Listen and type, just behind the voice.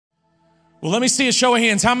Well, let me see a show of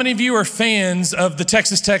hands. How many of you are fans of the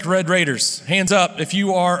Texas Tech Red Raiders? Hands up if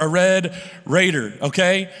you are a Red Raider,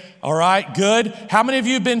 okay? All right, good. How many of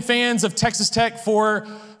you have been fans of Texas Tech for,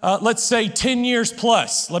 let's say, 10 years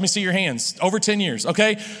plus? Let me see your hands. Over 10 years,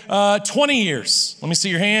 okay? 20 years. Let me see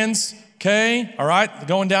your hands, okay? All right,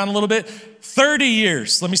 going down a little bit. 30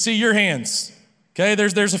 years. Let me see your hands. Okay,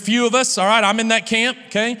 there's a few of us. All right, I'm in that camp,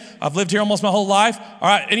 okay? I've lived here almost my whole life. All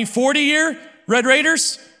right, any 40-year Red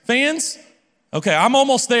Raiders fans? Okay, I'm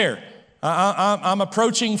almost there. I'm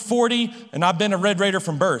approaching 40, and I've been a Red Raider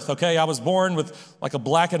from birth. Okay, I was born with like a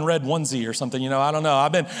black and red onesie or something. You know, I don't know.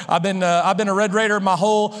 I've been a Red Raider my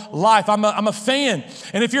whole life. I'm a fan,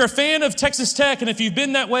 and if you're a fan of Texas Tech, and if you've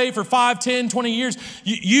been that way for 5, 10, 20 years,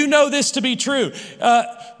 you know this to be true.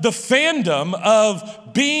 The fandom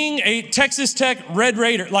of being a Texas Tech Red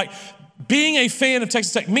Raider, like, being a fan of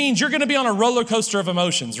Texas Tech means you're going to be on a roller coaster of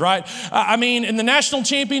emotions, right? I mean, in the national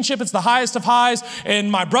championship, it's the highest of highs, and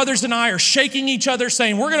my brothers and I are shaking each other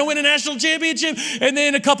saying, we're going to win a national championship. And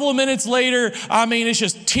then a couple of minutes later, I mean, it's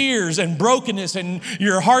just tears and brokenness, and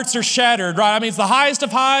your hearts are shattered, right? I mean, it's the highest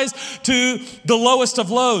of highs to the lowest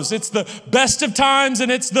of lows. It's the best of times,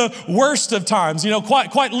 and it's the worst of times. You know,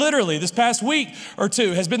 quite literally, this past week or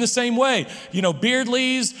two has been the same way. You know, Beard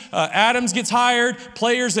leaves, Adams gets hired,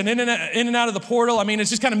 players and in and out of the portal. I mean, it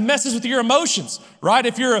just kind of messes with your emotions, right?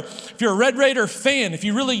 If you're a Red Raider fan, if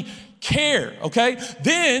you really care, okay?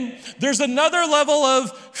 Then there's another level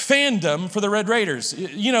of fandom for the Red Raiders.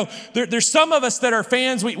 You know, there's some of us that are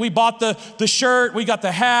fans. We bought the shirt, we got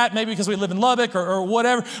the hat, maybe because we live in Lubbock or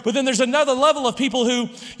whatever. But then there's another level of people who,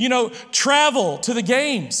 you know, travel to the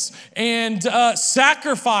games and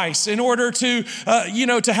sacrifice in order to, you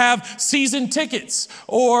know, to have season tickets,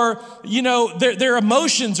 or, you know, their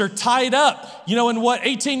emotions are tied up, you know, in what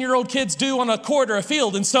 18-year-old kids do on a court or a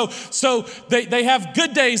field. And so they have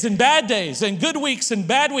good days and bad days, and good weeks and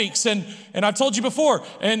bad weeks. And I've told you before,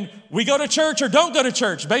 and we go to church or don't go to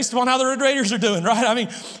church based upon how the Red Raiders are doing, right? I mean,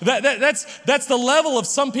 that's the level of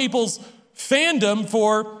some people's fandom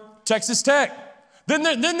for Texas Tech.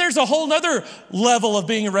 Then there's a whole nother level of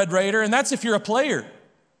being a Red Raider, and that's if you're a player.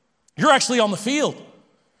 You're actually on the field.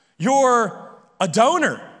 You're a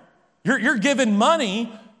donor. You're giving money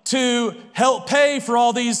to help pay for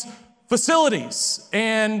all these facilities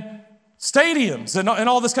and stadiums and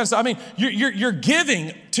all this kind of stuff. I mean, you're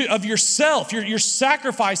giving of yourself. You're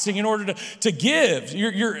sacrificing in order to give.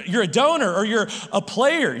 You're a donor, or you're a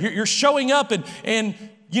player. You're showing up and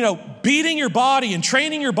you know, beating your body and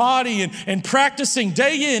training your body and practicing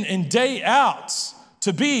day in and day out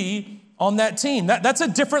to be on that team. That's a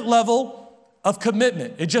different level of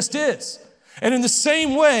commitment. It just is. And in the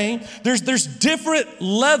same way, there's different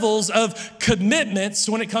levels of commitments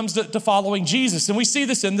when it comes to following Jesus. And we see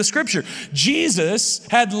this in the scripture. Jesus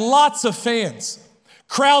had lots of fans.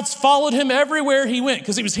 Crowds followed him everywhere he went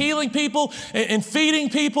because he was healing people and feeding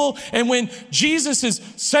people. And when Jesus is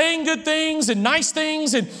saying good things and nice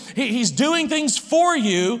things, and he's doing things for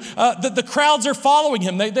you, the crowds are following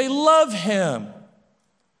him. They love him.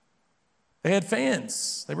 They had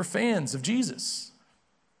fans. They were fans of Jesus.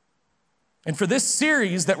 And for this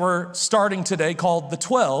series that we're starting today called The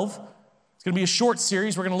 12, it's going to be a short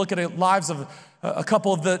series. We're going to look at the lives of a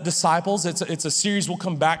couple of the disciples. It's a series we'll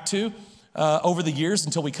come back to over the years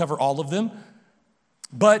until we cover all of them.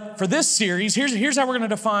 But for this series, here's how we're going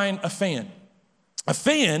to define a fan. A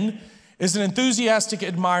fan is an enthusiastic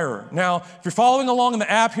admirer. Now, if you're following along in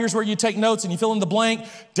the app, here's where you take notes and you fill in the blank.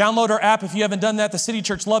 Download our app if you haven't done that. The City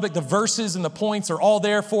Church Lubbock, the verses and the points are all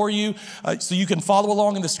there for you, so you can follow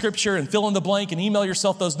along in the scripture and fill in the blank and email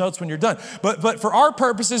yourself those notes when you're done. But for our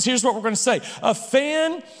purposes, here's what we're going to say. A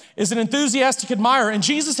fan is an enthusiastic admirer, and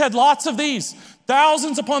Jesus had lots of these.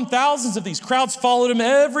 Thousands upon thousands of these. Crowds followed him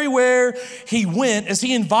everywhere he went as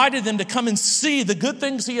he invited them to come and see the good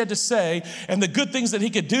things he had to say and the good things that he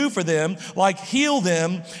could do for them, like heal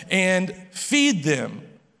them and feed them.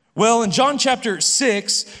 Well, in John chapter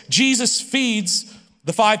 6, Jesus feeds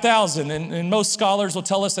the 5,000, and most scholars will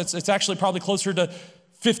tell us that it's actually probably closer to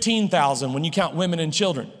 15,000 when you count women and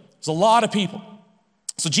children. There's a lot of people.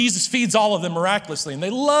 So Jesus feeds all of them miraculously, and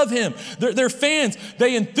they love him. They're fans.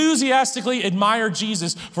 They enthusiastically admire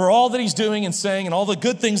Jesus for all that he's doing and saying and all the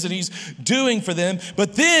good things that he's doing for them.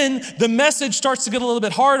 But then the message starts to get a little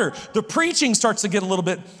bit harder. The preaching starts to get a little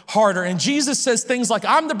bit harder. And Jesus says things like,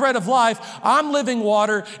 I'm the bread of life. I'm living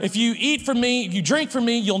water. If you eat from me, if you drink from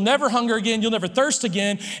me, you'll never hunger again. You'll never thirst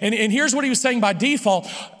again. And here's what he was saying by default.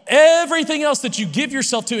 Everything else that you give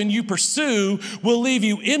yourself to and you pursue will leave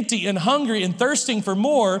you empty and hungry and thirsting for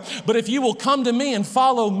more. But if you will come to me and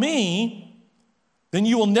follow me, then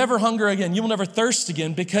you will never hunger again. You will never thirst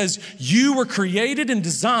again because you were created and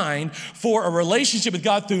designed for a relationship with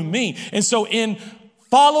God through me. And so in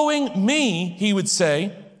following me, he would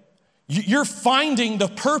say, you're finding the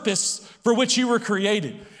purpose for which you were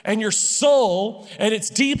created. And your soul at its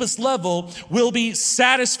deepest level will be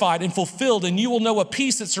satisfied and fulfilled, and you will know a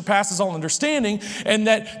peace that surpasses all understanding and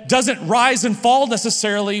that doesn't rise and fall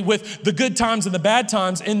necessarily with the good times and the bad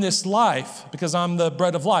times in this life, because I'm the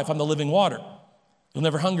bread of life, I'm the living water. You'll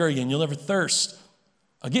never hunger again, you'll never thirst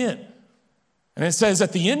again. And it says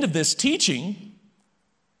at the end of this teaching,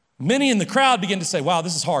 many in the crowd begin to say, wow,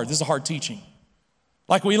 this is a hard teaching.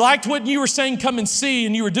 Like, we liked what you were saying, come and see,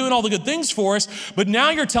 and you were doing all the good things for us, but now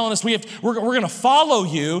you're telling us we're going to follow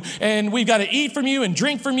you, and we've got to eat from you and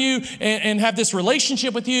drink from you and have this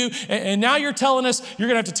relationship with you, and now you're telling us you're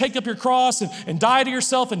going to have to take up your cross and die to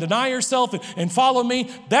yourself and deny yourself and follow me.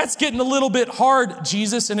 That's getting a little bit hard,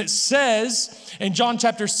 Jesus. And it says in John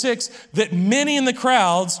chapter 6 that many in the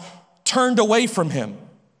crowds turned away from him.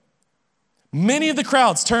 Many of the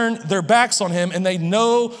crowds turned their backs on him, and they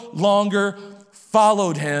no longer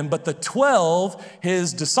followed him, but the 12,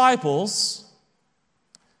 his disciples,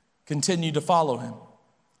 continued to follow him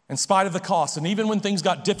in spite of the cost. And even when things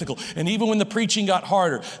got difficult, and even when the preaching got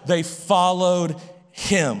harder, they followed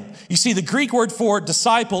him. You see, the Greek word for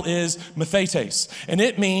disciple is mathetes, and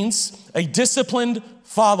it means a disciplined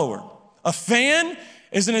follower. A fan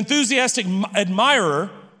is an enthusiastic admirer,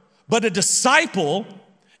 but a disciple,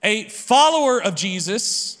 a follower of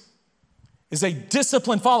Jesus, is a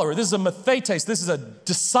disciplined follower. This is a mathetes. This is a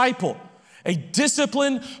disciple, a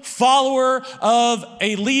disciplined follower of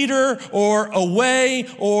a leader or a way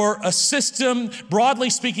or a system. Broadly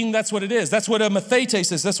speaking, that's what it is. That's what a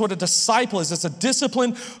mathetes is. That's what a disciple is. It's a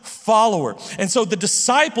disciplined follower. And so the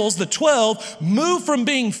disciples, the 12, move from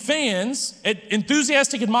being fans,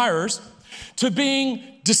 enthusiastic admirers, to being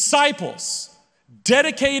disciples.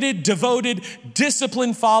 Dedicated, devoted,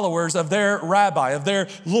 disciplined followers of their rabbi, of their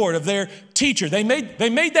Lord, of their teacher. They made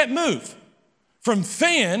that move from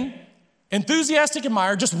fan, enthusiastic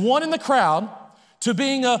admirer, just one in the crowd, to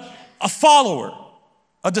being a follower,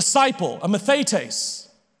 a disciple, a mathetes.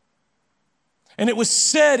 And it was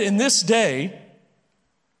said in this day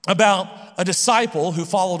about a disciple who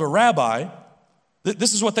followed a rabbi.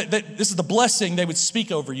 This is this is the blessing they would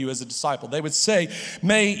speak over you as a disciple. They would say,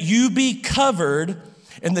 may you be covered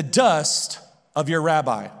in the dust of your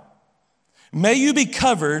rabbi. May you be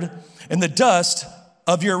covered in the dust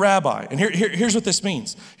of your rabbi. And here's what this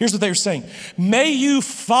means. Here's what they were saying. May you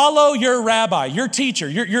follow your rabbi, your teacher,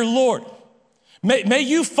 your Lord. May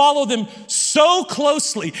you follow them so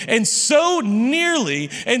closely and so nearly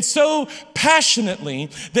and so passionately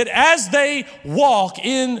that as they walk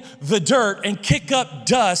in the dirt and kick up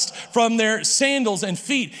dust from their sandals and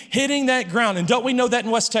feet hitting that ground, and don't we know that in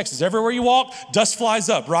West Texas? Everywhere you walk, dust flies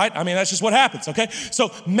up, right? I mean, that's just what happens, okay?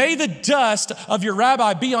 So may the dust of your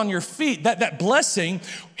rabbi be on your feet. That blessing,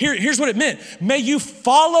 here's what it meant. May you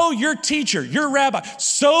follow your teacher, your rabbi,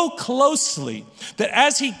 so closely that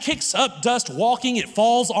as he kicks up dust walking, it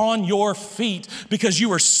falls on your feet because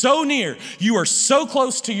you are so near, you are so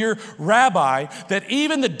close to your rabbi that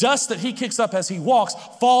even the dust that he kicks up as he walks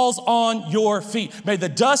falls on your feet. May the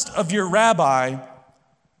dust of your rabbi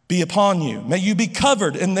be upon you. May you be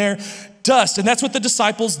covered in their dust. And that's what the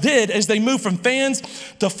disciples did as they moved from fans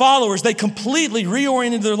to followers. They completely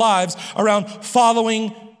reoriented their lives around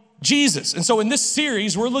following Jesus. And so in this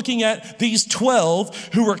series, we're looking at these 12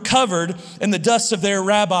 who were covered in the dust of their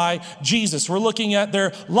rabbi, Jesus. We're looking at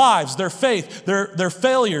their lives, their faith, their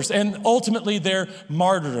failures, and ultimately their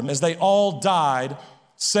martyrdom as they all died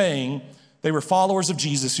saying they were followers of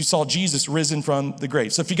Jesus who saw Jesus risen from the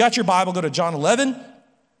grave. So if you got your Bible, go to John 11.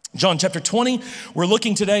 John chapter 20, we're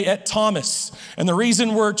looking today at Thomas. And the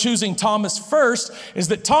reason we're choosing Thomas first is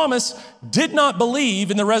that Thomas did not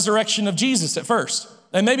believe in the resurrection of Jesus at first.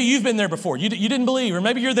 And maybe you've been there before. You didn't believe, or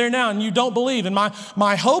maybe you're there now and you don't believe. And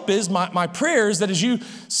my hope is, my prayer is that as you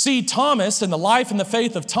see Thomas and the life and the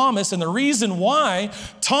faith of Thomas and the reason why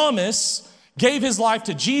Thomas gave his life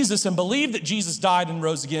to Jesus and believed that Jesus died and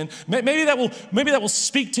rose again, maybe that will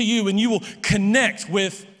speak to you and you will connect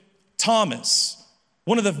with Thomas,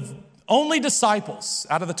 one of the only disciples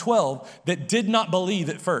out of the 12 that did not believe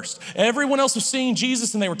at first. Everyone else was seeing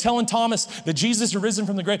Jesus and they were telling Thomas that Jesus had risen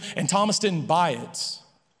from the grave, and Thomas didn't buy it.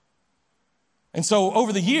 And so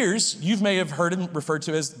over the years, you may have heard him referred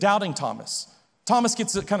to as Doubting Thomas. Thomas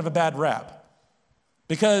gets kind of a bad rap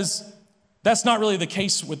because that's not really the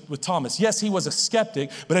case with Thomas. Yes, he was a skeptic,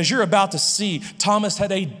 but as you're about to see, Thomas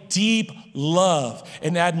had a deep love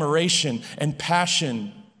and admiration and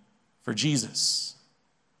passion for Jesus.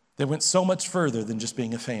 that went so much further than just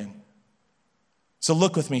being a fan. So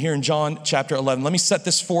look with me here in John chapter 11. Let me set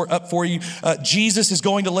this up for you. Jesus is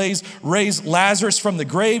going to raise Lazarus from the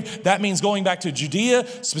grave. That means going back to Judea,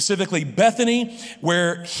 specifically Bethany,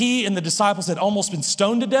 where he and the disciples had almost been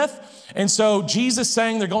stoned to death. And so Jesus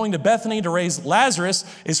saying they're going to Bethany to raise Lazarus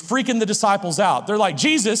is freaking the disciples out. They're like,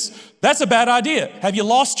 Jesus, that's a bad idea. Have you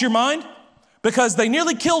lost your mind? Because they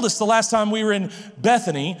nearly killed us the last time we were in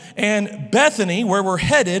Bethany. And Bethany, where we're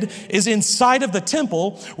headed, is inside of the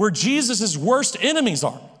temple where Jesus' worst enemies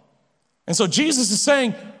are. And so Jesus is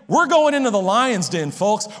saying, we're going into the lion's den,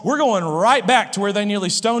 folks. We're going right back to where they nearly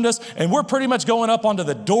stoned us. And we're pretty much going up onto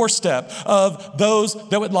the doorstep of those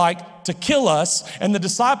that would like to kill us. And the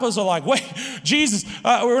disciples are like, wait, Jesus,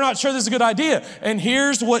 we're not sure this is a good idea. And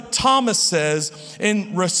here's what Thomas says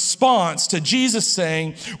in response to Jesus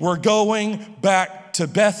saying, we're going back to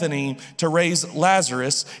Bethany to raise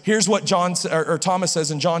Lazarus. Here's what Thomas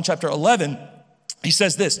says in John chapter 11. He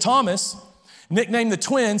says this, Thomas, nicknamed the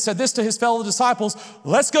twin, said this to his fellow disciples,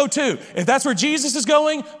 let's go too. If that's where Jesus is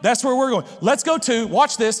going, that's where we're going. Let's go too,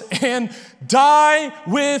 watch this, and die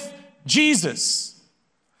with Jesus.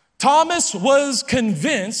 Thomas was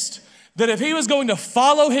convinced that if he was going to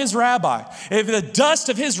follow his rabbi, if the dust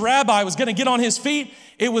of his rabbi was going to get on his feet,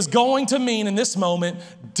 it was going to mean in this moment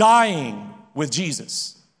dying with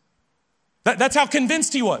Jesus. That's how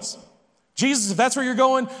convinced he was. Jesus, if that's where you're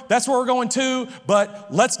going, that's where we're going too,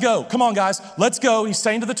 but let's go. Come on, guys, let's go. He's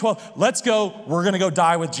saying to the 12, let's go. We're going to go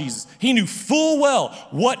die with Jesus. He knew full well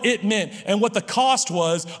what it meant and what the cost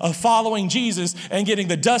was of following Jesus and getting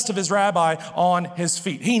the dust of his rabbi on his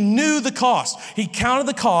feet. He knew the cost. He counted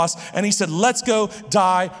the cost, and he said, let's go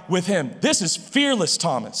die with him. This is fearless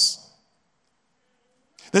Thomas.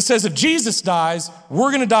 That says if Jesus dies, we're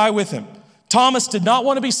going to die with him. Thomas did not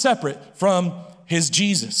want to be separate from his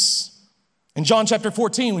Jesus. In John chapter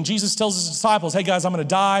 14, when Jesus tells his disciples, hey guys, I'm going to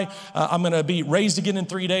die. I'm going to be raised again in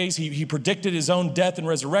 3 days. He predicted his own death and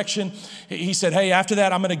resurrection. He said, hey, after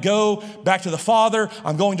that, I'm going to go back to the Father.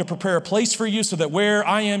 I'm going to prepare a place for you so that where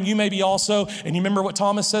I am, you may be also. And you remember what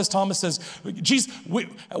Thomas says? Thomas says, Jesus,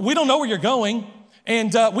 we don't know where you're going.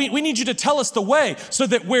 And we need you to tell us the way so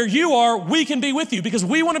that where you are, we can be with you because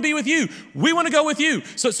we want to be with you. We want to go with you.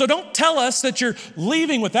 So don't tell us that you're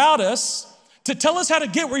leaving without us. To tell us how to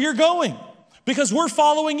get where you're going. Because we're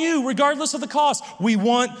following you regardless of the cost. We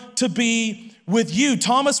want to be with you.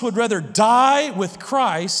 Thomas would rather die with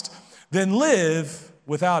Christ than live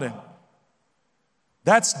without him.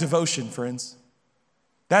 That's devotion, friends.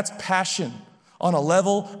 That's passion on a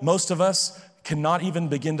level most of us cannot even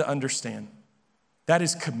begin to understand. That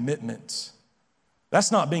is commitment.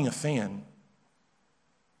 That's not being a fan.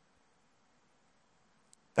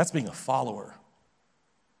 That's being a follower.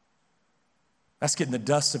 That's getting the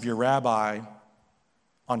dust of your rabbi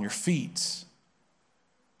on your feet.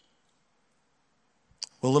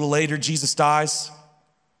 Well, a little later, Jesus dies.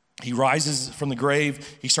 He rises from the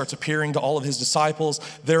grave. He starts appearing to all of his disciples.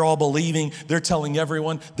 They're all believing. They're telling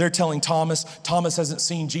everyone. They're telling Thomas. Thomas hasn't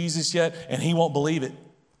seen Jesus yet, and he won't believe it.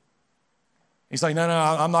 He's like, no,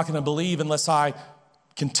 I'm not going to believe unless I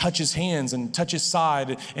can touch his hands and touch his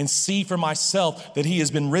side and see for myself that he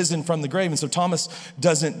has been risen from the grave. And so Thomas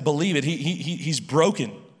doesn't believe it. He's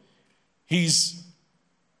broken. He's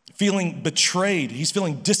feeling betrayed. He's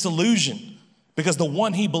feeling disillusioned because the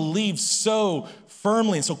one he believed so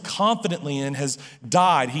firmly and so confidently in has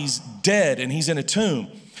died. He's dead and he's in a tomb.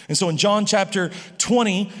 And so in John chapter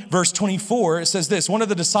 20, verse 24, it says this, one of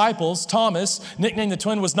the disciples, Thomas, nicknamed the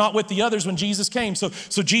twin, was not with the others when Jesus came. So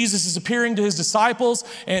Jesus is appearing to his disciples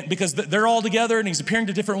and because they're all together and he's appearing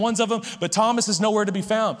to different ones of them, but Thomas is nowhere to be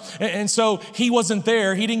found. And so he wasn't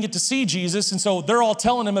there. He didn't get to see Jesus. And so they're all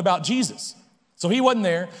telling him about Jesus. So he wasn't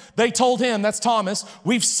there. They told him, that's Thomas,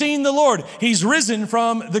 we've seen the Lord. He's risen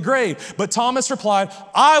from the grave. But Thomas replied,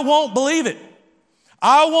 I won't believe it.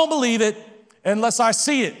 I won't believe it unless I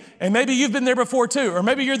see it. And maybe you've been there before too, or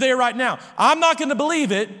maybe you're there right now. I'm not going to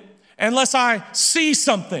believe it unless I see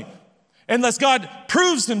something, unless God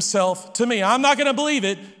proves himself to me. I'm not going to believe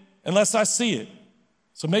it unless I see it.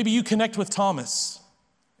 So maybe you connect with Thomas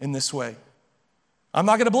in this way. I'm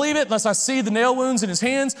not going to believe it unless I see the nail wounds in his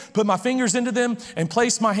hands, put my fingers into them, and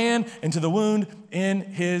place my hand into the wound in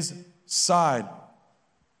his side.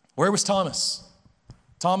 Where was Thomas?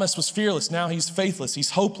 Thomas was fearless. Now he's faithless.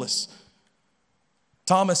 He's hopeless.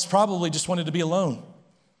 Thomas probably just wanted to be alone.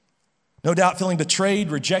 No doubt feeling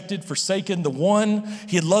betrayed, rejected, forsaken. The one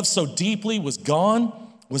he had loved so deeply was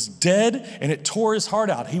gone, was dead, and it tore his heart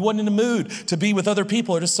out. He wasn't in the mood to be with other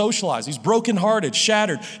people or to socialize. He's brokenhearted,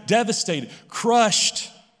 shattered, devastated, crushed.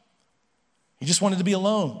 He just wanted to be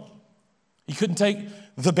alone. He couldn't take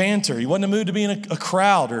the banter. He wasn't in the mood to be in a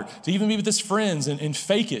crowd or to even be with his friends and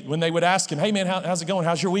fake it when they would ask him, hey man, how's it going?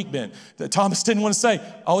 How's your week been? Thomas didn't want to say,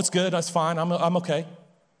 oh, it's good, that's fine, I'm okay.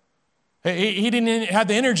 He didn't have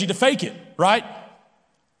the energy to fake it, right?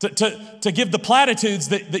 To give the platitudes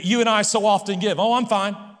that you and I so often give. Oh, I'm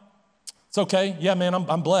fine. It's okay. Yeah, man,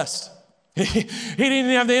 I'm blessed. He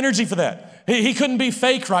didn't have the energy for that. He couldn't be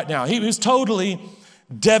fake right now. He was totally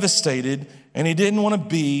devastated, and he didn't want to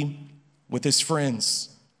be with his friends.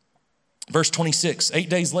 Verse 26, 8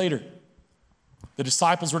 days later, the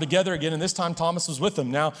disciples were together again, and this time Thomas was with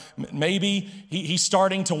them. Now, maybe he's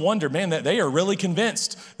starting to wonder, man, that they are really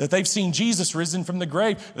convinced that they've seen Jesus risen from the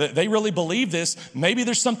grave, that they really believe this. Maybe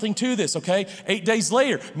there's something to this, okay? 8 days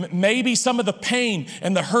later, maybe some of the pain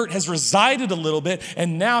and the hurt has resided a little bit,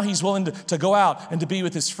 and now he's willing to go out and to be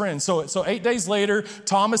with his friends. So 8 days later,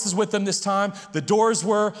 Thomas is with them this time. The doors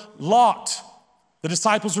were locked. The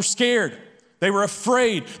disciples were scared. They were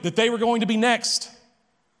afraid that they were going to be next,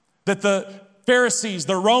 that the Pharisees,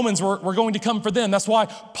 the Romans were going to come for them. That's why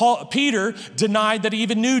Peter denied that he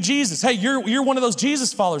even knew Jesus. Hey, you're one of those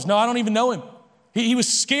Jesus followers. No, I don't even know him. He was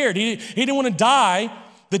scared. He didn't want to die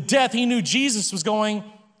the death he knew Jesus was going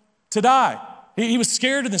to die. He was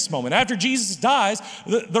scared in this moment. After Jesus dies,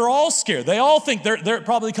 they're all scared. They all think they're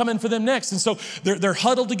probably coming for them next. And so they're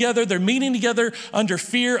huddled together. They're meeting together under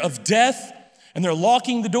fear of death, and they're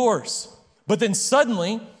locking the doors. But then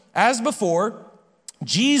suddenly, as before,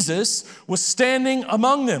 Jesus was standing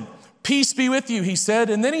among them. Peace be with you, he said.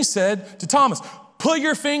 And then he said to Thomas, put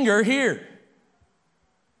your finger here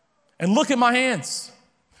and look at my hands.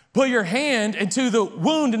 Put your hand into the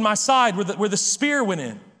wound in my side where the spear went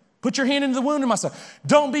in. Put your hand into the wound in my side.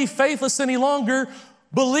 Don't be faithless any longer.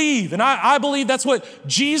 Believe. And I believe that's what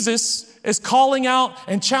Jesus is calling out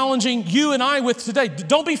and challenging you and I with today.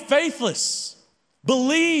 Don't be faithless.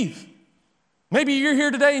 Believe. Maybe you're here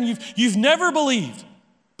today and you've never believed.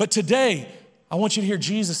 But today, I want you to hear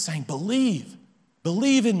Jesus saying, believe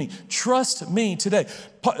in me, trust me today.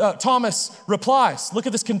 Thomas replies, look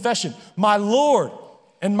at this confession, my Lord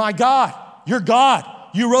and my God, you're God.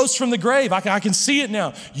 You rose from the grave. I can see it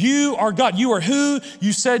now. You are God. You are who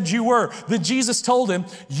you said you were. Then Jesus told him,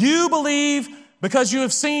 you believe because you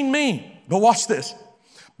have seen me. But watch this.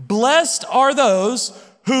 Blessed are those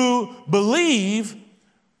who believe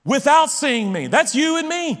without seeing me. That's you and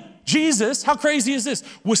me. Jesus, how crazy is this,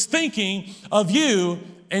 was thinking of you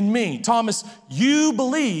and me. Thomas, you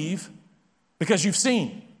believe because you've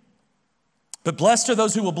seen. But blessed are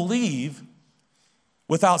those who will believe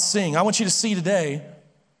without seeing. I want you to see today,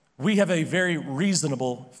 we have a very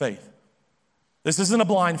reasonable faith. This isn't a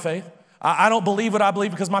blind faith. I don't believe what I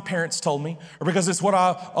believe because my parents told me, or because it's what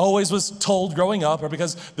I always was told growing up, or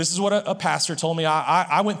because this is what a pastor told me.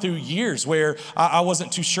 I went through years where I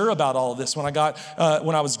wasn't too sure about all of this. When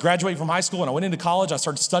I was graduating from high school and I went into college, I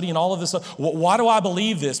started studying all of this. Why do I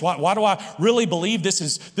believe this? Why do I really believe this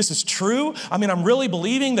is true? I mean, I'm really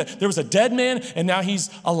believing that there was a dead man and now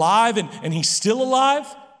he's alive and he's still alive.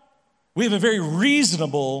 We have a very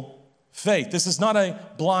reasonable faith. This is not a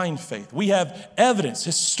blind faith. We have evidence,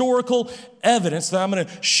 historical evidence that I'm going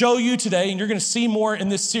to show you today, and you're going to see more in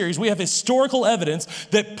this series. We have historical evidence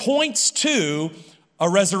that points to a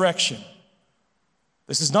resurrection.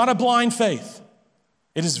 This is not a blind faith.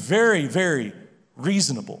 It is very, very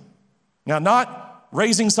reasonable. Now, not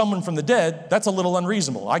raising someone from the dead, that's a little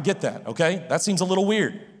unreasonable. I get that, okay? That seems a little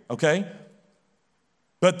weird, okay?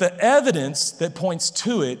 But the evidence that points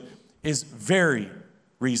to it is very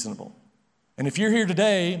reasonable. And if you're here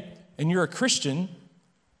today and you're a Christian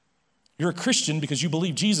because you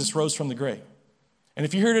believe Jesus rose from the grave. And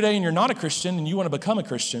if you're here today and you're not a Christian and you want to become a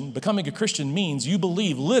Christian, becoming a Christian means you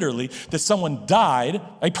believe literally that someone died,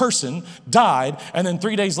 a person died, and then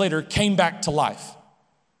 3 days later came back to life.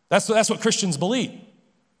 That's what Christians believe.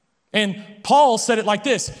 And Paul said it like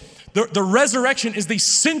this, the resurrection is the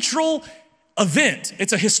central event.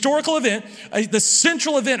 It's a historical event, the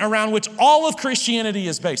central event around which all of Christianity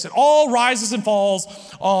is based. It all rises and falls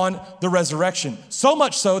on the resurrection. So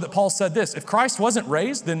much so that Paul said this, if Christ wasn't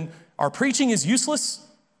raised, then our preaching is useless,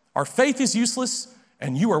 our faith is useless,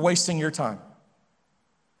 and you are wasting your time.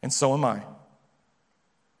 And so am I.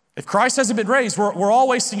 If Christ hasn't been raised, we're all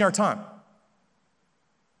wasting our time.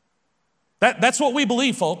 That's what we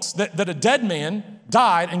believe, folks, that a dead man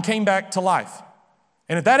died and came back to life.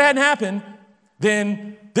 And if that hadn't happened,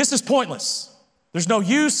 then this is pointless. There's no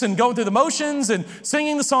use in going through the motions and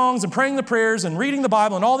singing the songs and praying the prayers and reading the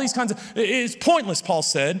Bible and all these kinds of, it's pointless, Paul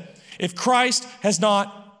said, if Christ has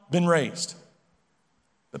not been raised.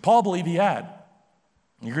 But Paul believed he had.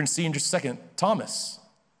 And you're going to see in just a second, Thomas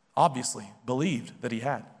obviously believed that he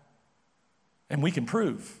had. And we can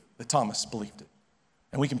prove that Thomas believed it.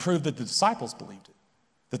 And we can prove that the disciples believed it,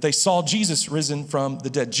 that they saw Jesus risen from the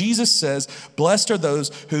dead. Jesus says, blessed are those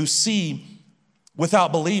who see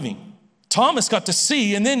without believing. Thomas got to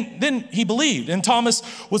see, and then he believed. And Thomas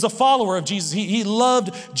was a follower of Jesus. He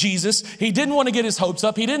loved Jesus. He didn't want to get his hopes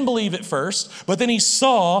up. He didn't believe at first, but then he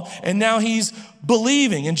saw, and now he's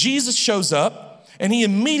believing. And Jesus shows up, and he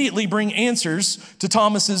immediately brings answers to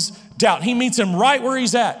Thomas's doubt. He meets him right where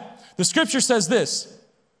he's at. The scripture says this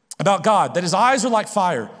about God, that his eyes are like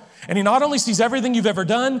fire. And he not only sees everything you've ever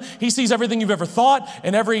done, he sees everything you've ever thought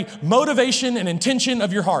and every motivation and intention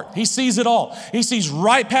of your heart. He sees it all. He sees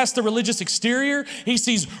right past the religious exterior. He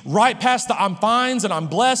sees right past the I'm fines and I'm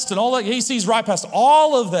blessed and all that. He sees right past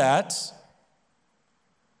all of that.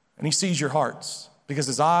 And he sees your hearts because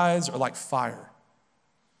his eyes are like fire.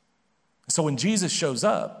 So when Jesus shows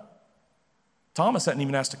up, Thomas hadn't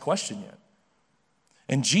even asked a question yet.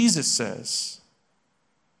 And Jesus says,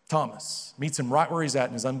 Thomas meets him right where he's at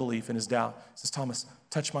in his unbelief and his doubt. He says, Thomas,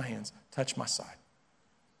 touch my hands, touch my side.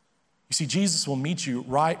 You see, Jesus will meet you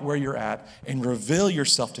right where you're at and reveal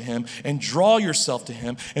yourself to him and draw yourself to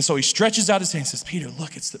him. And so he stretches out his hand and says, Peter,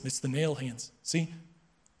 look, it's the nail hands. See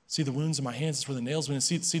the wounds in my hands, it's where the nails went.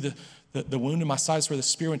 See the wound in my side is where the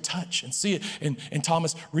spear went. Touch and see it. And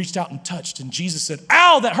Thomas reached out and touched. And Jesus said,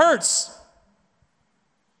 ow, that hurts.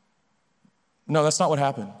 No, that's not what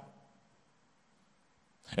happened.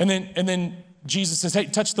 And then Jesus says, hey,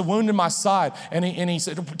 touch the wound in my side. And he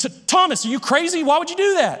said, Thomas, are you crazy? Why would you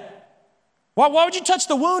do that? Why would you touch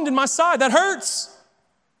the wound in my side? That hurts.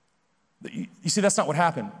 You see, that's not what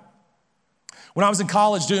happened. When I was in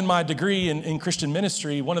college doing my degree in Christian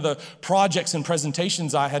ministry, one of the projects and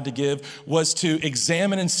presentations I had to give was to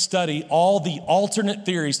examine and study all the alternate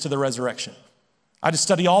theories to the resurrection. I had to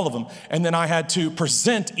study all of them, and then I had to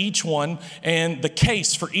present each one and the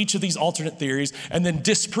case for each of these alternate theories, and then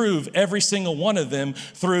disprove every single one of them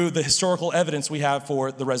through the historical evidence we have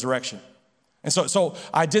for the resurrection. And so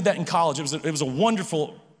I did that in college. It was a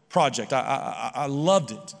wonderful project. I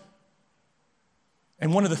loved it.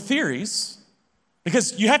 And one of the theories,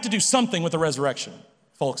 because you have to do something with the resurrection,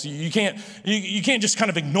 folks. You can't just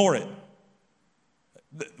kind of ignore it.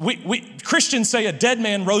 We Christians say a dead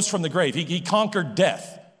man rose from the grave. He conquered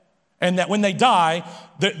death. And that when they die,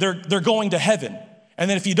 they're going to heaven. And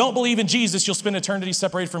then if you don't believe in Jesus, you'll spend eternity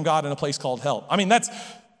separated from God in a place called hell. I mean, that's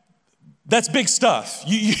big stuff.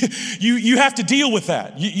 You have to deal with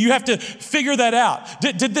that. You have to figure that out.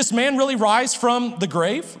 Did this man really rise from the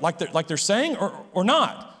grave like they're saying or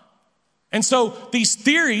not? And so these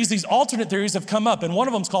theories, these alternate theories have come up. And one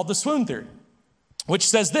of them is called the swoon theory, which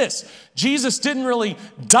says this: Jesus didn't really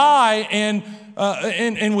die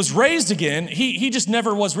and was raised again. He just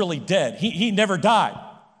never was really dead. He never died.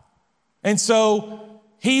 And so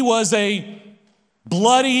he was a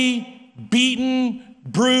bloody, beaten,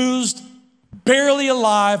 bruised, barely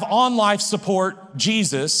alive, on life support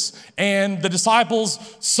Jesus. And the disciples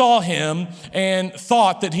saw him and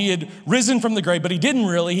thought that he had risen from the grave, but he didn't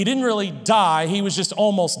really die. He was just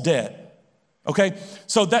almost dead. Okay,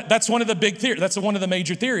 so that's one of the big theories. That's one of the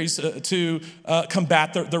major theories to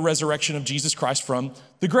combat the resurrection of Jesus Christ from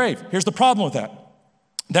the grave. Here's the problem with that.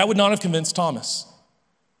 That would not have convinced Thomas.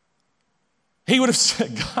 He would have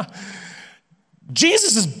said, God,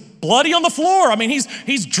 Jesus is bloody on the floor. I mean,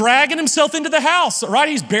 he's dragging himself into the house, right?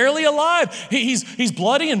 He's barely alive. He's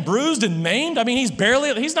bloody and bruised and maimed. I mean,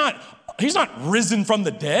 he's not risen from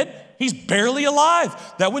the dead. He's barely alive.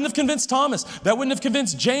 That wouldn't have convinced Thomas. That wouldn't have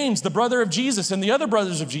convinced James, the brother of Jesus, and the other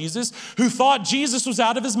brothers of Jesus, who thought Jesus was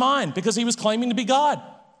out of his mind because he was claiming to be God.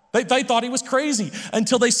 They thought he was crazy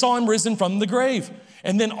until they saw him risen from the grave.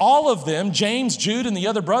 And then all of them, James, Jude, and the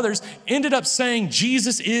other brothers, ended up saying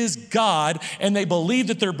Jesus is God, and they believed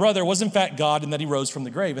that their brother was in fact God and that he rose from the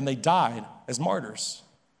grave, and they died as martyrs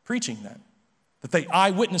preaching that they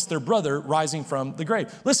eyewitnessed their brother rising from the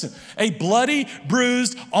grave. Listen, a bloody,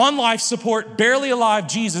 bruised, on life support, barely alive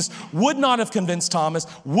Jesus would not have convinced Thomas,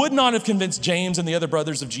 would not have convinced James and the other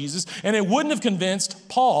brothers of Jesus, and it wouldn't have convinced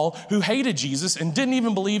Paul, who hated Jesus and didn't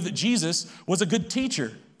even believe that Jesus was a good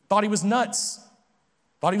teacher, thought he was nuts,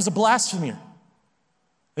 thought he was a blasphemer.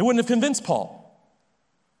 It wouldn't have convinced Paul.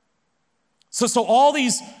 So all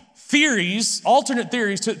these theories, alternate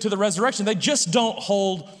theories to the resurrection, they just don't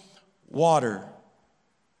hold water.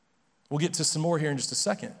 We'll get to some more here in just a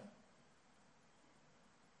second.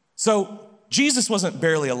 So Jesus wasn't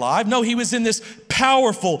barely alive. No, he was in this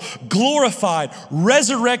powerful, glorified,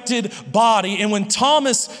 resurrected body. And when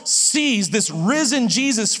Thomas sees this risen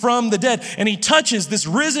Jesus from the dead, and he touches this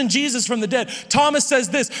risen Jesus from the dead, Thomas says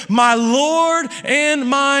this, "My Lord and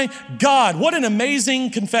my God." What an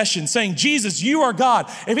amazing confession, saying, Jesus, you are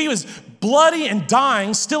God. If he was bloody and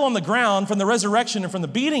dying, still on the ground from the resurrection and from the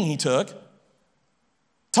beating he took,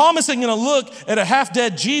 Thomas isn't going to look at a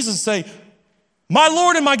half-dead Jesus and say, "My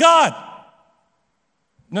Lord and my God."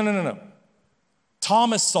 No.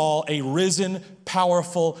 Thomas saw a risen,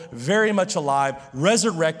 powerful, very much alive,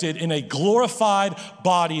 resurrected in a glorified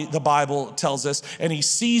body, the Bible tells us, and he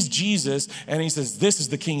sees Jesus and he says, this is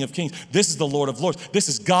the King of Kings. This is the Lord of Lords. This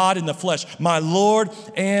is God in the flesh, my Lord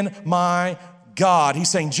and my God. He's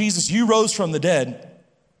saying, Jesus, you rose from the dead.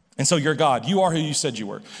 And so you're God. You are who you said you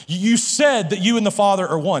were. You said that you and the Father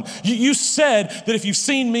are one. You said that if you've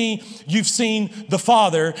seen me, you've seen the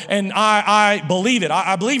Father. And I believe it.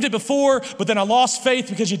 I believed it before, but then I lost faith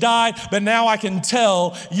because you died. But now I can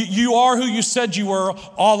tell you are who you said you were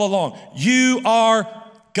all along. You are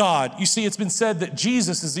God. You see, it's been said that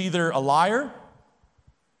Jesus is either a liar.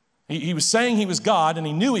 He was saying he was God and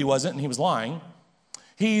he knew he wasn't and he was lying.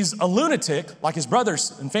 He's a lunatic like his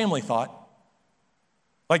brothers and family thought.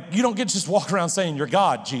 Like, you don't get to just walk around saying, you're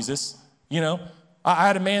God, Jesus, you know? I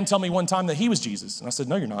had a man tell me one time that he was Jesus. And I said,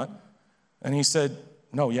 no, you're not. And he said,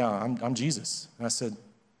 no, yeah, I'm Jesus. And I said,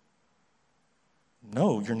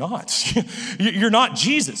 no, you're not. You're not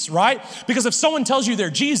Jesus, right? Because if someone tells you they're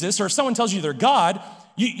Jesus or if someone tells you they're God,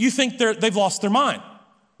 you think they've lost their mind.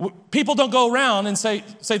 People don't go around and say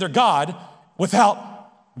they're God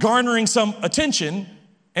without garnering some attention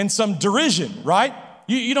and some derision, right?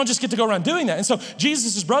 You don't just get to go around doing that. And so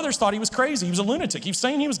Jesus' brothers thought he was crazy. He was a lunatic. He was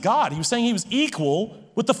saying he was God. He was saying he was equal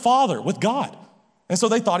with the Father, with God. And so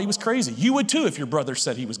they thought he was crazy. You would too if your brother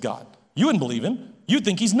said he was God. You wouldn't believe him. You'd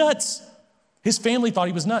think he's nuts. His family thought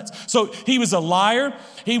he was nuts. So he was a liar,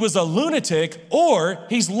 he was a lunatic, or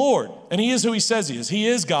he's Lord. And he is who he says he is. He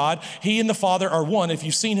is God. He and the Father are one. If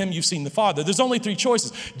you've seen him, you've seen the Father. There's only three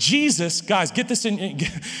choices. Jesus, guys, get this in.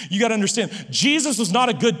 You got to understand, Jesus was not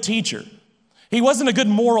a good teacher. He wasn't a good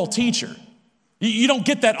moral teacher. You don't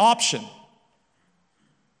get that option.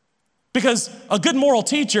 Because a good moral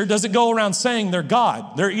teacher doesn't go around saying they're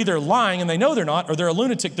God. They're either lying and they know they're not, or they're a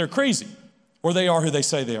lunatic, they're crazy, or they are who they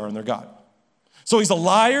say they are and they're God. So he's a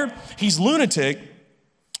liar, he's lunatic,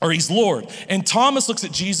 or he's Lord. And Thomas looks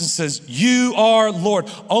at Jesus and says, you are Lord.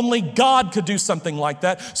 Only God could do something like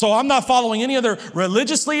that. So I'm not following any other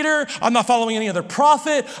religious leader. I'm not following any other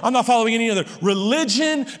prophet. I'm not following any other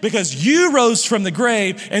religion because you rose from the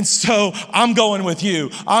grave. And so I'm going with you.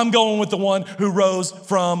 I'm going with the one who rose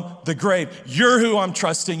from the grave. You're who I'm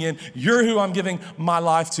trusting in. You're who I'm giving my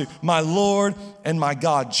life to, my Lord and my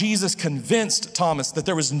God. Jesus convinced Thomas that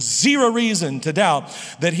there was zero reason to doubt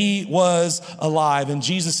that he was alive. And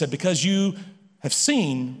Jesus said, because you have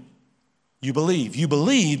seen, you believe. You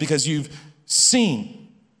believe because you've seen.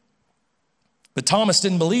 But Thomas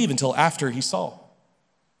didn't believe until after he saw.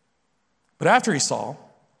 But after he saw,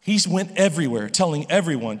 he went everywhere telling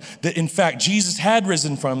everyone that in fact Jesus had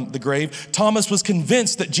risen from the grave. Thomas was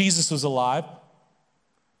convinced that Jesus was alive.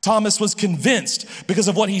 Thomas was convinced because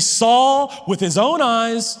of what he saw with his own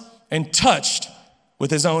eyes and touched with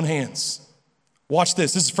his own hands. Watch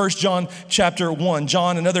this. This is 1 John chapter 1.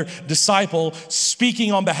 John, another disciple,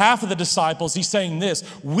 speaking on behalf of the disciples, he's saying this,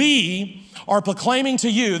 we are proclaiming to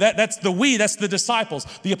you, that's the disciples,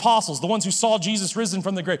 the apostles, the ones who saw Jesus risen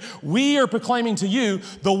from the grave. We are proclaiming to you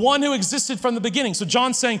the one who existed from the beginning. So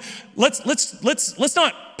John's saying, let's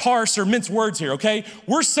not parse or mince words here, okay?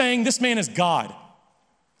 We're saying this man is God.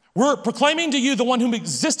 We're proclaiming to you the one who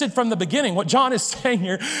existed from the beginning. What John is saying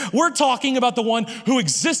here, we're talking about the one who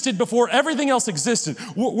existed before everything else existed.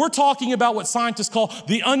 We're talking about what scientists call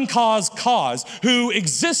the uncaused cause, who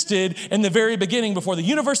existed in the very beginning before the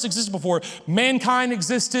universe existed, before mankind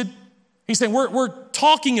existed. He's saying we're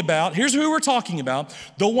talking about, here's who we're talking about,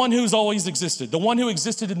 the one who's always existed, the one who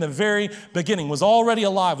existed in the very beginning, was already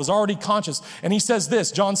alive, was already conscious. And he says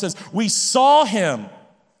this, John says, we saw him.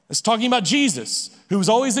 It's talking about Jesus, who's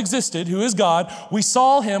always existed, who is God. We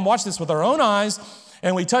saw him, watch this, with our own eyes,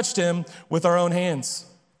 and we touched him with our own hands.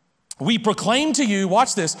 We proclaim to you,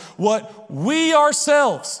 watch this, what we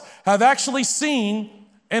ourselves have actually seen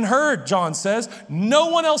and heard, John says. No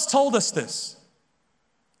one else told us this.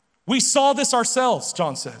 We saw this ourselves,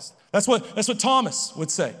 John says. That's what Thomas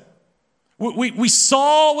would say. We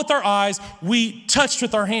saw with our eyes, we touched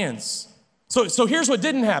with our hands. So here's what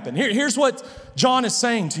didn't happen. Here's what John is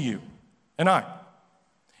saying to you and I.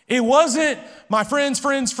 It wasn't my friends,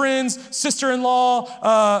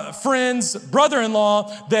 sister-in-law, friends,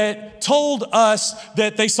 brother-in-law that told us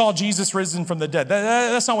that they saw Jesus risen from the dead.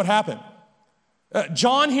 That's not what happened.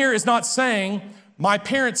 John here is not saying, my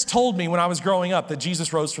parents told me when I was growing up that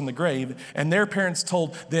Jesus rose from the grave, and their parents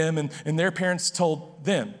told them, and their parents told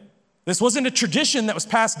them. This wasn't a tradition that was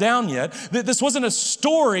passed down yet. This wasn't a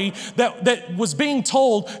story that was being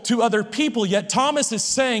told to other people yet. Thomas is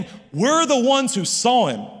saying, we're the ones who saw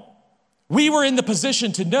him. We were in the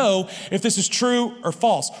position to know if this is true or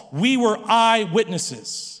false. We were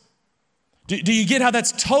eyewitnesses. Do you get how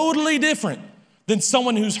that's totally different than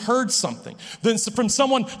someone who's heard something, than from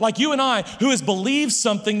someone like you and I who has believed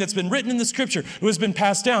something that's been written in the scripture, who has been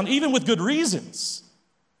passed down, even with good reasons?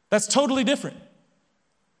 That's totally different.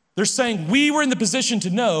 They're saying we were in the position to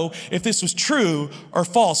know if this was true or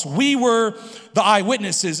false. We were the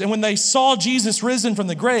eyewitnesses. And when they saw Jesus risen from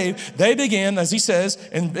the grave, they began, as he says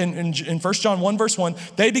in 1 John 1 verse 1,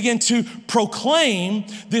 they began to proclaim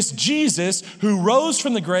this Jesus who rose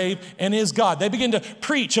from the grave and is God. They began to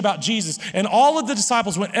preach about Jesus. And all of the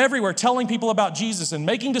disciples went everywhere telling people about Jesus and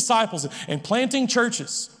making disciples and planting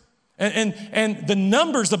churches. And the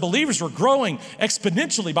numbers of believers were growing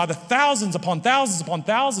exponentially by the thousands upon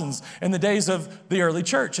thousands in the days of the early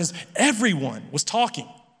church, as everyone was talking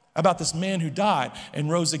about this man who died and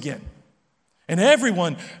rose again. And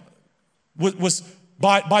everyone was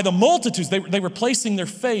by the multitudes, they were placing their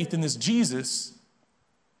faith in this Jesus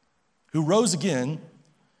who rose again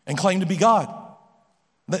and claimed to be God.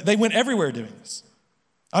 They went everywhere doing this.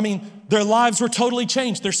 I mean, their lives were totally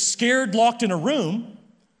changed. They're scared, locked in a room.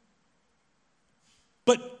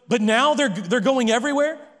 But now they're going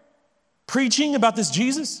everywhere, preaching about this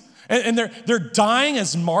Jesus, and they're dying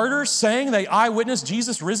as martyrs, saying they eyewitnessed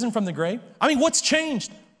Jesus risen from the grave. I mean, what's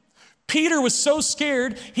changed? Peter was so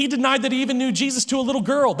scared, he denied that he even knew Jesus to a little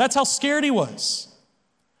girl. That's how scared he was.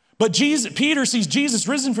 But Peter sees Jesus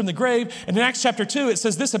risen from the grave, and in Acts chapter 2, it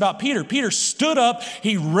says this about Peter. Peter stood up,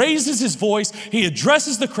 he raises his voice, he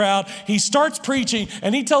addresses the crowd, he starts preaching,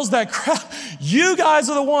 and he tells that crowd, you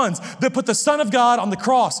guys are the ones that put the Son of God on the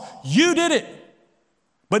cross. You did it.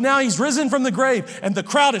 But now he's risen from the grave, and the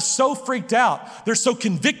crowd is so freaked out. They're so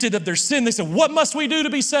convicted of their sin. They said, what must we do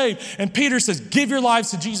to be saved? And Peter says, give your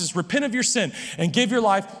lives to Jesus, repent of your sin, and give your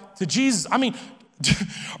life to Jesus. I mean,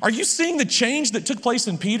 are you seeing the change that took place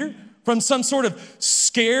in Peter? From some sort of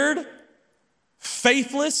scared,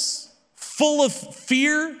 faithless, full of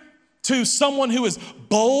fear, to someone who is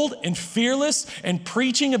bold and fearless and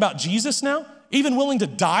preaching about Jesus now, even willing to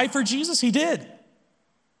die for Jesus? He did.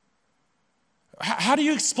 How do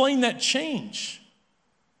you explain that change?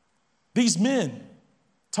 These men,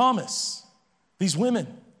 Thomas, these women,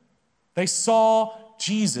 they saw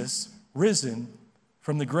Jesus risen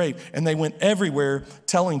from the grave, and they went everywhere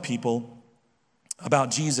telling people about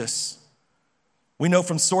Jesus. We know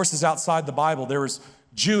from sources outside the Bible, there was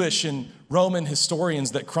Jewish and Roman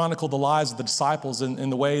historians that chronicled the lives of the disciples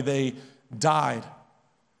and the way they died.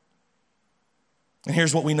 And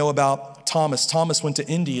here's what we know about Thomas. Thomas went to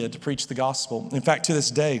India to preach the gospel. In fact, to this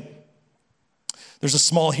day, there's a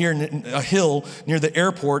small hill near the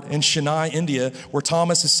airport in Chennai, India, where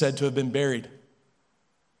Thomas is said to have been buried.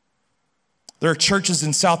 There are churches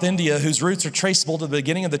in South India whose roots are traceable to the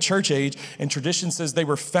beginning of the church age, and tradition says they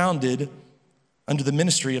were founded under the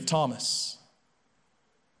ministry of Thomas.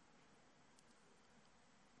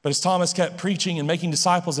 But as Thomas kept preaching and making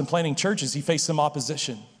disciples and planting churches, he faced some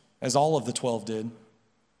opposition, as all of the 12 did.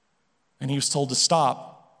 And he was told to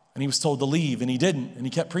stop, and he was told to leave, and he didn't, and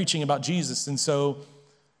he kept preaching about Jesus, and so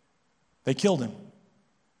they killed him.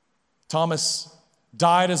 Thomas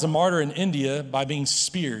died as a martyr in India by being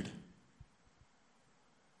speared.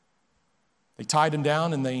 They tied him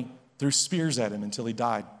down and they threw spears at him until he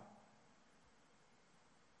died.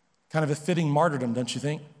 Kind of a fitting martyrdom, don't you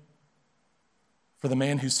think? For the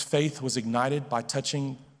man whose faith was ignited by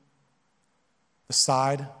touching the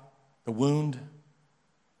side, the wound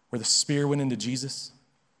where the spear went into Jesus.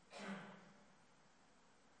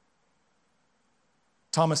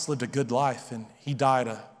 Thomas lived a good life and he died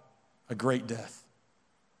a great death.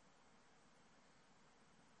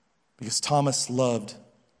 Because Thomas loved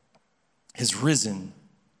his risen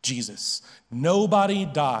Jesus. Nobody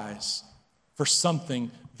dies for something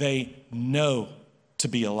they know to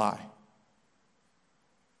be a lie.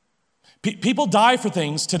 People die for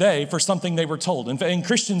things today for something they were told, and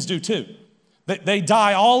Christians do too. They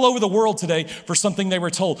die all over the world today for something they were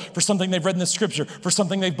told, for something they've read in the scripture, for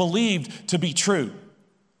something they believed to be true.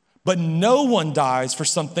 But no one dies for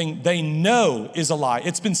something they know is a lie.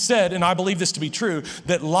 It's been said, and I believe this to be true,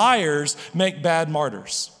 that liars make bad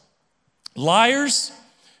martyrs. Liars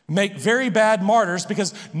make very bad martyrs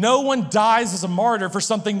because no one dies as a martyr for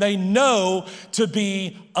something they know to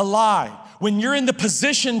be a lie. When you're in the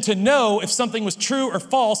position to know if something was true or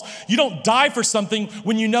false, you don't die for something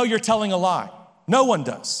when you know you're telling a lie. No one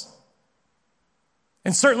does.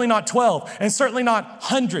 And certainly not 12, and certainly not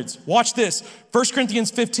hundreds. Watch this. 1 Corinthians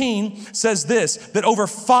 15 says this, that over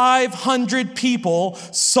 500 people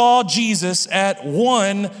saw Jesus at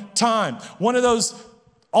one time. One of those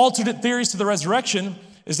alternate theories to the resurrection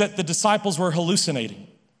is that the disciples were hallucinating.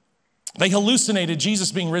 They hallucinated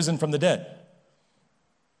Jesus being risen from the dead.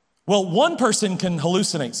 Well, one person can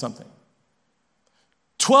hallucinate something.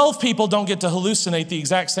 12 people don't get to hallucinate the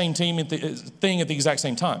exact same thing at the exact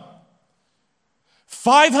same time.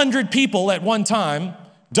 500 people at one time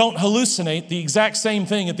don't hallucinate the exact same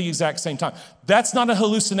thing at the exact same time. That's not a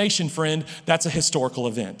hallucination, friend. That's a historical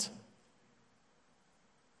event.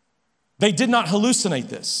 They did not hallucinate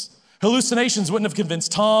this. Hallucinations wouldn't have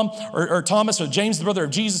convinced Tom or Thomas or James, the brother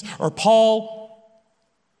of Jesus, or Paul.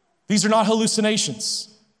 These are not hallucinations.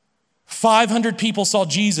 500 people saw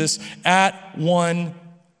Jesus at one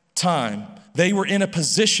time. They were in a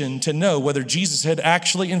position to know whether Jesus had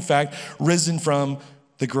actually, in fact, risen from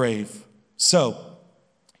the grave. So,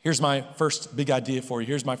 here's my first big idea for you.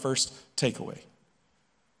 Here's my first takeaway.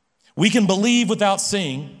 We can believe without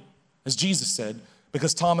seeing, as Jesus said,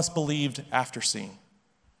 because Thomas believed after seeing.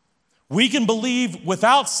 We can believe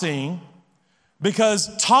without seeing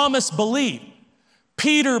because Thomas believed,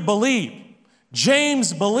 Peter believed,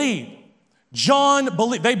 James believed, John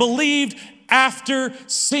believed. They believed after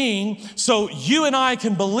seeing, so you and I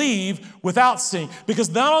can believe without seeing. Because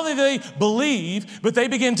not only do they believe, but they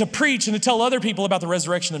begin to preach and to tell other people about the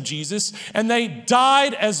resurrection of Jesus, and they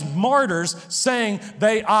died as martyrs, saying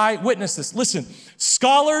they eyewitnessed this. Listen,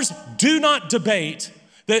 scholars do not debate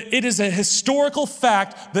that it is a historical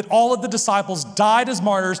fact that all of the disciples died as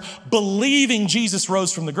martyrs, believing Jesus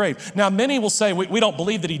rose from the grave. Now, many will say, we don't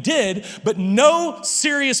believe that he did, but no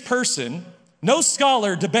serious person, no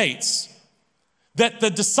scholar debates that the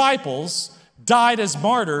disciples died as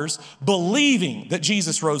martyrs believing that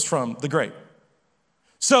Jesus rose from the grave.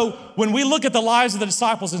 So when we look at the lives of the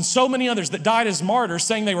disciples and so many others that died as martyrs,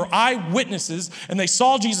 saying they were eyewitnesses and they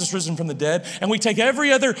saw Jesus risen from the dead, and we take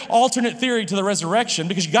every other alternate theory to the resurrection,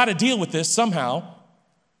 because you got to deal with this somehow,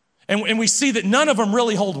 and we see that none of them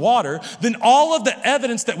really hold water, then all of the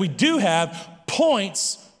evidence that we do have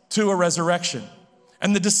points to a resurrection.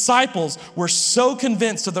 And the disciples were so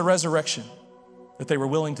convinced of the resurrection that they were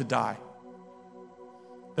willing to die.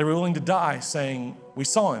 They were willing to die saying, we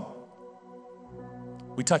saw him.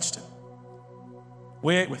 We touched him.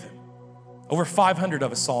 We ate with him. Over 500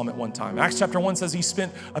 of us saw him at one time. Acts chapter 1 says he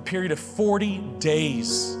spent a period of 40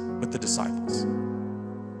 days with the disciples,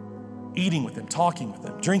 eating with them, talking with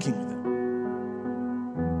them, drinking with them.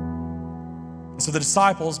 And so the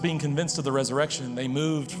disciples, being convinced of the resurrection, they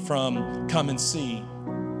moved from come and see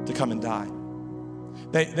to come and die.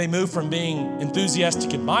 They moved from being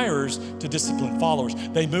enthusiastic admirers to disciplined followers.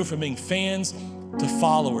 They moved from being fans to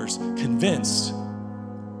followers, convinced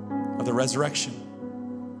of the resurrection.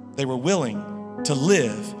 They were willing to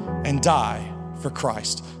live and die for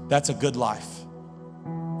Christ. That's a good life.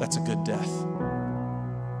 That's a good death.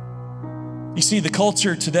 You see, the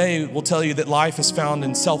culture today will tell you that life is found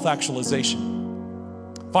in self-actualization,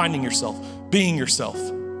 finding yourself, being yourself,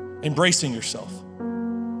 embracing yourself.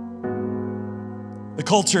 The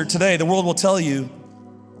culture today, the world will tell you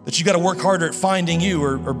that you got to work harder at finding you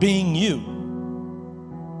or being you.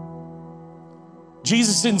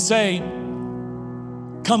 Jesus didn't say,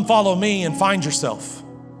 come follow me and find yourself.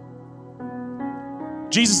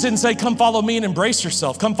 Jesus didn't say, come follow me and embrace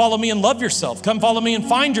yourself. Come follow me and love yourself. Come follow me and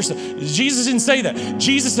find yourself. Jesus didn't say that.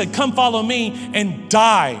 Jesus said, come follow me and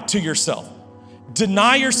die to yourself.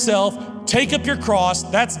 Deny yourself, take up your cross,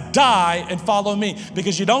 that's die and follow me,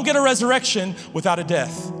 because you don't get a resurrection without a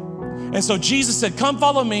death. And so Jesus said, come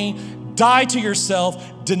follow me, die to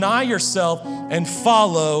yourself, deny yourself, and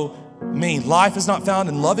follow me. Life is not found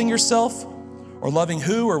in loving yourself or loving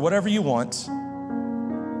who or whatever you want.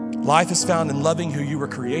 Life is found in loving who you were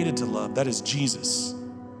created to love. That is Jesus.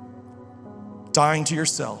 Dying to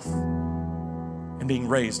yourself and being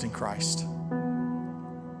raised in Christ.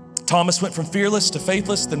 Thomas went from fearless to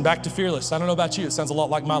faithless, then back to fearless. I don't know about you, it sounds a lot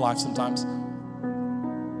like my life sometimes.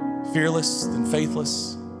 Fearless, then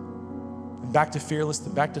faithless, then back to fearless,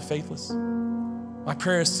 then back to faithless. My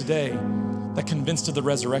prayer is today that, convinced of the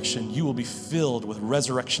resurrection, you will be filled with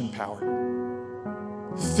resurrection power.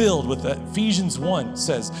 Filled with that. Ephesians 1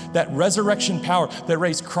 says that resurrection power that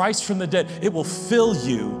raised Christ from the dead, it will fill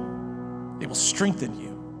you, it will strengthen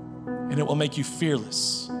you, and it will make you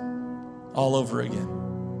fearless all over again.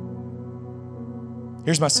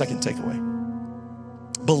 Here's my second takeaway.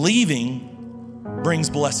 Believing brings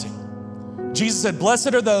blessing. Jesus said,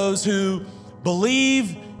 blessed are those who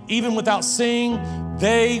believe even without seeing.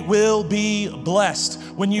 They will be blessed.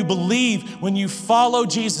 When you believe, when you follow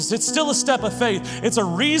Jesus, it's still a step of faith. It's a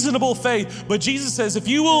reasonable faith. But Jesus says, if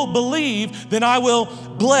you will believe, then I will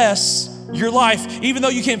bless your life. Even though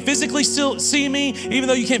you can't physically still see me, even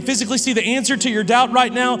though you can't physically see the answer to your doubt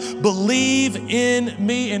right now, believe in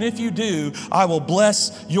me. And if you do, I will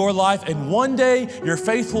bless your life. And one day your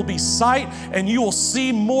faith will be sight and you will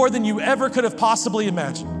see more than you ever could have possibly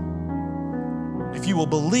imagined. If you will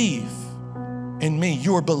believe in me,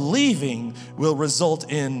 your believing will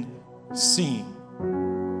result in seeing.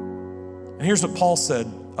 And here's what Paul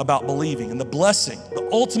said about believing and the blessing, the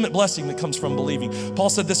ultimate blessing that comes from believing. Paul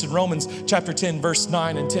said this in Romans chapter 10, verse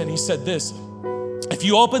 9 and 10. He said this, if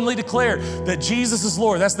you openly declare that Jesus is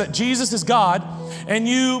Lord, that's that Jesus is God, and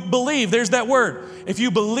you believe, there's that word. If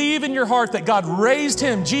you believe in your heart that God raised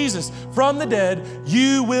him, Jesus, from the dead,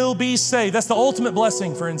 you will be saved. That's the ultimate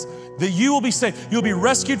blessing, friends, that you will be saved. You'll be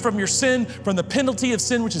rescued from your sin, from the penalty of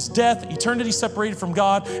sin, which is death, eternity separated from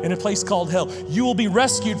God in a place called hell. You will be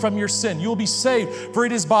rescued from your sin. You will be saved, for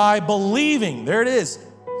it is by believing. There it is.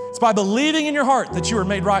 It's by believing in your heart that you are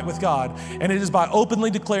made right with God, and it is by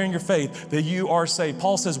openly declaring your faith that you are saved.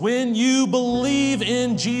 Paul says, when you believe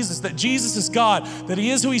in Jesus, that Jesus is God, that he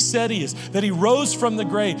is who he said he is, that he rose from the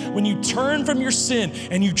grave, when you turn from your sin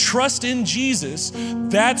and you trust in Jesus,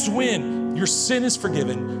 that's when your sin is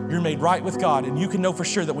forgiven, you're made right with God, and you can know for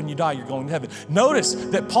sure that when you die, you're going to heaven. Notice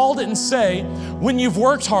that Paul didn't say, when you've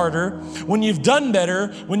worked harder, when you've done better,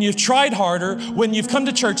 when you've tried harder, when you've come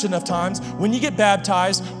to church enough times, when you get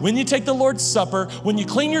baptized, when you take the Lord's Supper, when you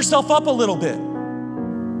clean yourself up a little bit.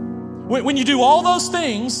 When you do all those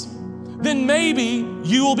things, then maybe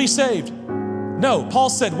you will be saved. No, Paul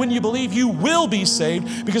said, when you believe, you will be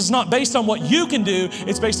saved, because it's not based on what you can do,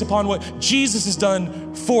 it's based upon what Jesus has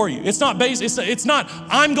done for you. It's not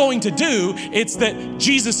I'm going to do, it's that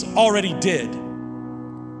Jesus already did.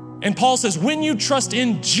 And Paul says, when you trust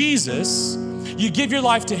in Jesus, you give your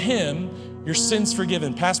life to him, your sin's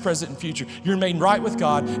forgiven, past, present, and future. You're made right with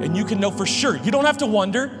God, and you can know for sure. You don't have to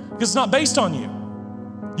wonder, because it's not based on you.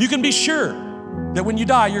 You can be sure that when you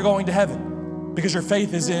die, you're going to heaven, because your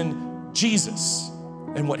faith is in Jesus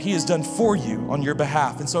and what he has done for you on your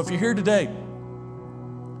behalf. And so if you're here today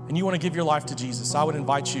and you want to give your life to Jesus, I would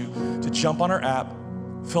invite you to jump on our app,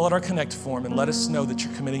 fill out our Connect form, and let us know that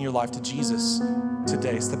you're committing your life to Jesus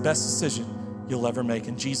today. It's the best decision you'll ever make.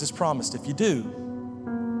 And Jesus promised, if you do,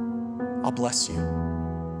 I'll bless you.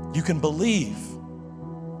 You can believe.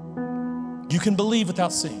 You can believe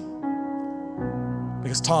without seeing.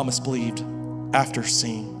 Because Thomas believed after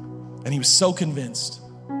seeing. And he was so convinced.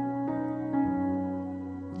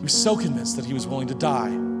 He was so convinced that he was willing to die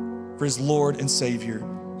for his Lord and Savior,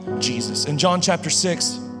 Jesus. In John chapter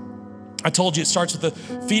 6, I told you it starts with the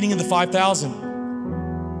feeding of the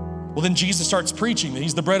 5,000. Well, then Jesus starts preaching that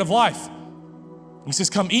he's the bread of life. He says,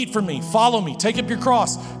 come eat from me, follow me, take up your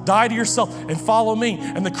cross, die to yourself, and follow me.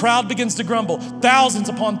 And the crowd begins to grumble, thousands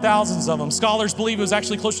upon thousands of them. Scholars believe it was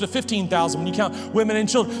actually closer to 15,000 when you count women and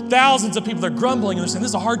children. Thousands of people, they're grumbling, and they're saying, this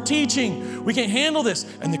is a hard teaching. We can't handle this.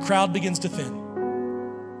 And the crowd begins to thin.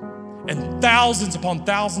 And thousands upon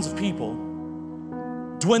thousands of people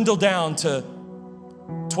dwindle down to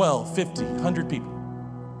 12, 50, 100 people.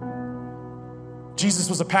 Jesus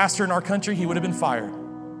was a pastor in our country, he would have been fired.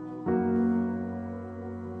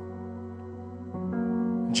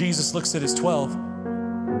 Jesus looks at his 12.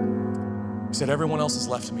 He said, everyone else has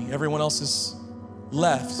left me. Everyone else has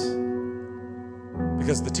left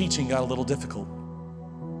because the teaching got a little difficult.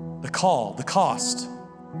 The cost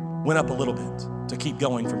went up a little bit to keep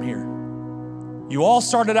going from here. You all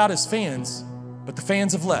started out as fans, but the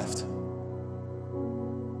fans have left.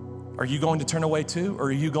 Are you going to turn away too, or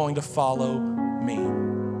are you going to follow me?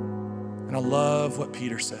 And I love what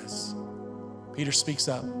Peter says. Peter speaks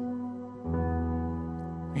up.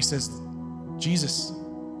 He says, Jesus,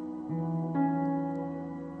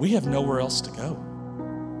 we have nowhere else to go.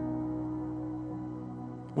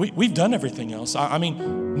 We've done everything else. I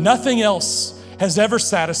mean, nothing else has ever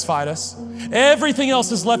satisfied us. Everything else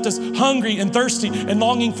has left us hungry and thirsty and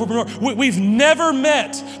longing for more. We've never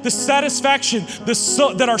met the satisfaction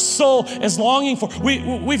that our soul is longing for.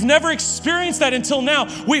 We've never experienced that until now.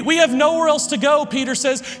 We have nowhere else to go, Peter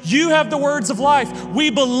says. You have the words of life. We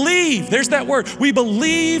believe, there's that word. We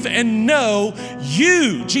believe and know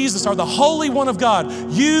you, Jesus, are the Holy One of God.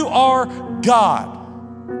 You are God.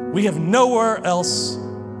 We have nowhere else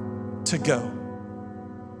to go.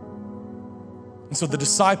 And so the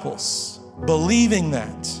disciples, believing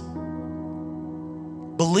that,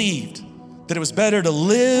 believed that it was better to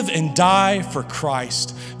live and die for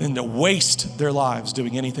Christ than to waste their lives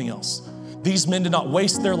doing anything else. These men did not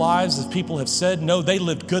waste their lives, as people have said. No, they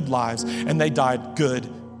lived good lives and they died good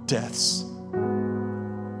deaths.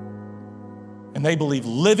 And they believed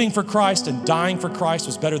living for Christ and dying for Christ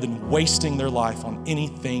was better than wasting their life on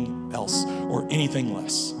anything else or anything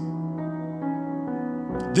less.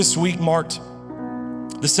 This week marked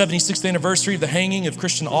the 76th anniversary of the hanging of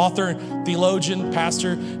Christian author, theologian,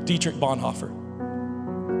 pastor Dietrich Bonhoeffer.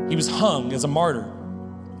 He was hung as a martyr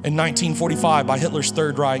in 1945 by Hitler's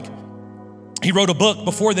Third Reich. He wrote a book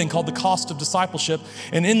before then called The Cost of Discipleship.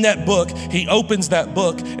 And in that book, he opens that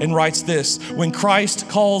book and writes this: when Christ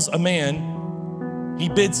calls a man, he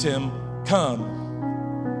bids him come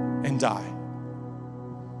and die.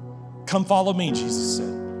 Come follow me, Jesus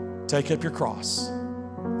said. Take up your cross.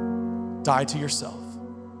 Die to yourself.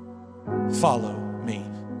 Follow me.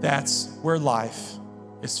 That's where life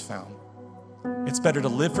is found. It's better to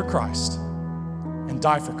live for Christ and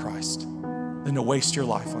die for Christ than to waste your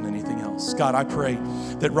life on anything else. God, I pray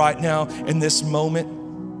that right now in this moment,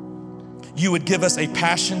 you would give us a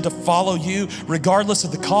passion to follow you regardless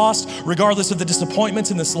of the cost, regardless of the disappointments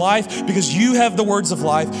in this life, because you have the words of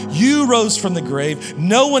life. You rose from the grave.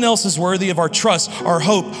 No one else is worthy of our trust, our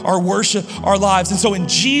hope, our worship, our lives. And so in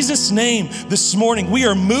Jesus' name this morning, we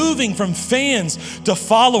are moving from fans to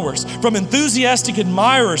followers, from enthusiastic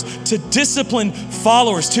admirers to disciplined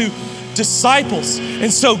followers, to disciples.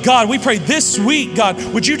 And so God, we pray this week, God,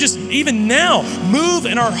 would you just even now move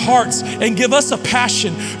in our hearts and give us a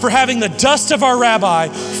passion for having the dust of our rabbi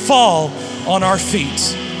fall on our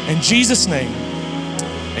feet. In Jesus' name,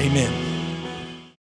 amen.